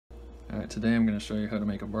Alright, today I'm going to show you how to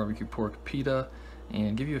make a barbecue pork pita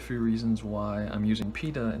and give you a few reasons why I'm using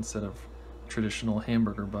pita instead of traditional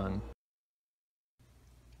hamburger bun.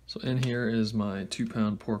 So in here is my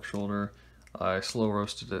 2-pound pork shoulder. I slow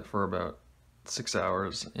roasted it for about 6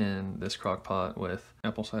 hours in this crock pot with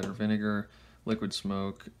apple cider vinegar, liquid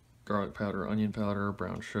smoke, garlic powder, onion powder,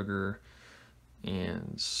 brown sugar,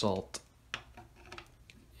 and salt.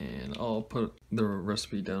 And I'll put the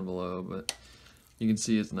recipe down below, but you can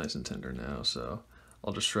see it's nice and tender now, so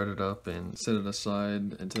I'll just shred it up and set it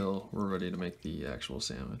aside until we're ready to make the actual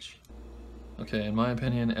sandwich. Okay, in my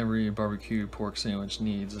opinion, every barbecue pork sandwich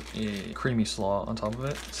needs a creamy slaw on top of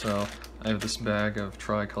it. So I have this bag of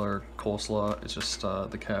tricolor coleslaw. It's just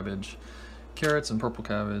the cabbage, carrots and purple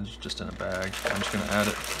cabbage just in a bag. I'm just gonna add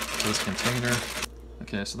it to this container.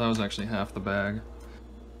 Okay, so that was actually half the bag.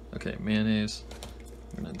 Okay, mayonnaise,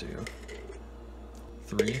 I'm gonna do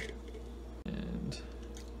 3. And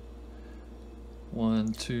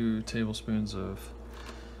 1-2 tablespoons of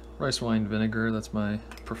rice wine vinegar. That's my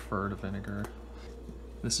preferred vinegar.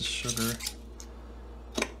 This is sugar.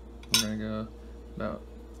 We're gonna go about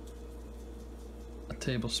a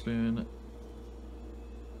tablespoon.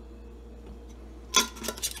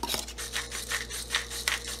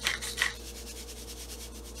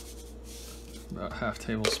 About half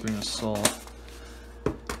tablespoon of salt.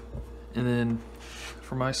 And then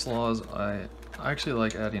for my slaws, I actually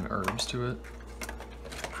like adding herbs to it.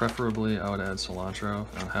 Preferably, I would add cilantro.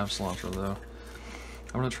 I don't have cilantro though.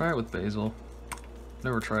 I'm gonna try it with basil.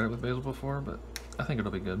 Never tried it with basil before, but I think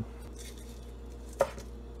it'll be good.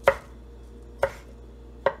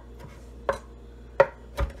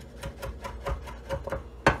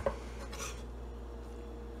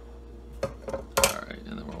 Alright,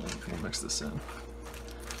 and then we'll mix this in.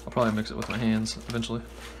 I'll probably mix it with my hands eventually.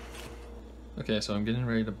 Okay, so I'm getting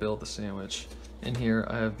ready to build the sandwich. In here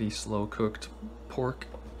I have the slow cooked pork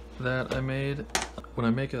that I made. When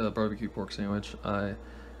I make a barbecue pork sandwich, I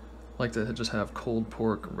like to just have cold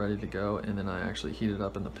pork ready to go, and then I actually heat it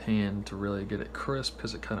up in the pan to really get it crisp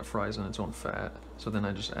because it kind of fries on its own fat. So then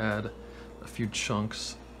I just add a few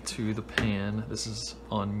chunks to the pan. This is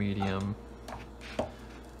on medium,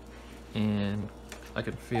 and I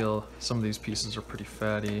can feel some of these pieces are pretty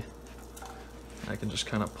fatty. I can just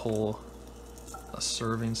kind of pull a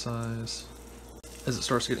serving size. As it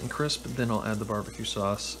starts getting crisp, then I'll add the barbecue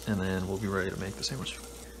sauce, and then we'll be ready to make the sandwich.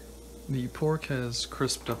 The pork has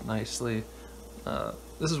crisped up nicely.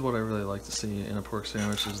 This is what I really like to see in a pork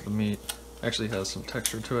sandwich, is the meat actually has some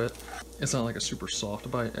texture to it. It's not like a super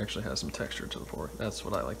soft bite, it actually has some texture to the pork. That's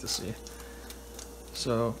what I like to see.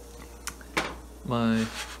 So my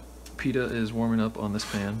pita is warming up on this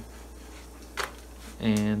pan,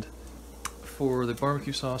 and for the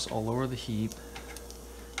barbecue sauce, I'll lower the heat.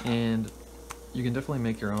 And you can definitely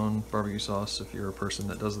make your own barbecue sauce if you're a person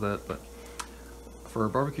that does that, but for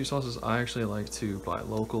barbecue sauces, I actually like to buy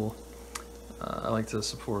local. I like to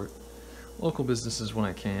support local businesses when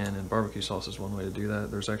I can, and barbecue sauce is one way to do that.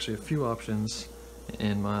 There's actually a few options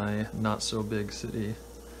in my not so big city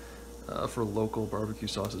for local barbecue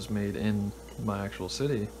sauces made in my actual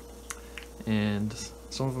city, and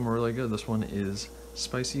some of them are really good. This one is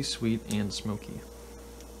spicy, sweet, and smoky.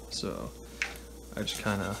 So I just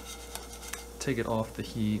kind of take it off the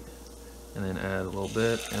heat and then add a little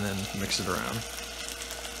bit and then mix it around.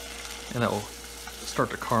 And that will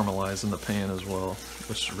start to caramelize in the pan as well,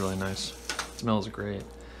 which is really nice. It smells great.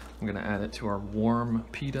 I'm gonna add it to our warm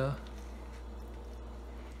pita.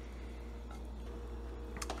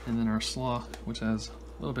 And then our slaw, which has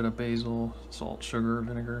a little bit of basil, salt, sugar,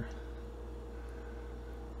 vinegar.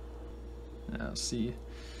 Yeah, see,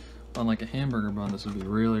 on like a hamburger bun, this would be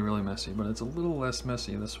really, really messy, but it's a little less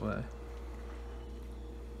messy this way.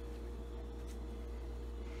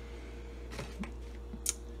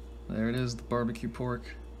 There it is, the barbecue pork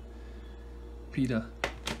pita.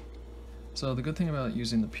 So the good thing about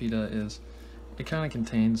using the pita is it kind of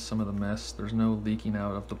contains some of the mess. There's no leaking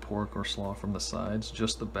out of the pork or slaw from the sides,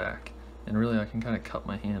 just the back. And really I can kind of cut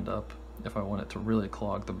my hand up if I want it to really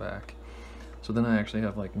clog the back. So then I actually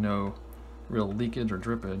have like no real leakage or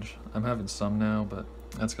drippage. I'm having some now, but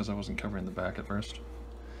that's because I wasn't covering the back at first.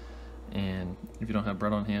 And if you don't have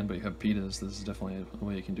bread on hand but you have pitas, this is definitely a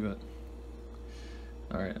way you can do it.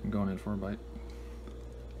 Alright, I'm going in for a bite.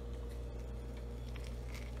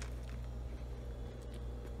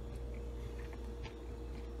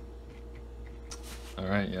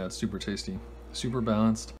 Alright, yeah, it's super tasty. Super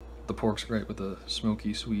balanced. The pork's great with the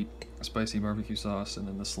smoky, sweet, spicy barbecue sauce, and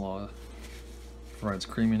then the slaw provides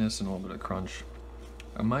creaminess and a little bit of crunch.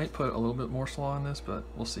 I might put a little bit more slaw in this, but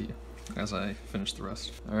we'll see as I finish the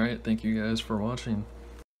rest. Alright, thank you guys for watching.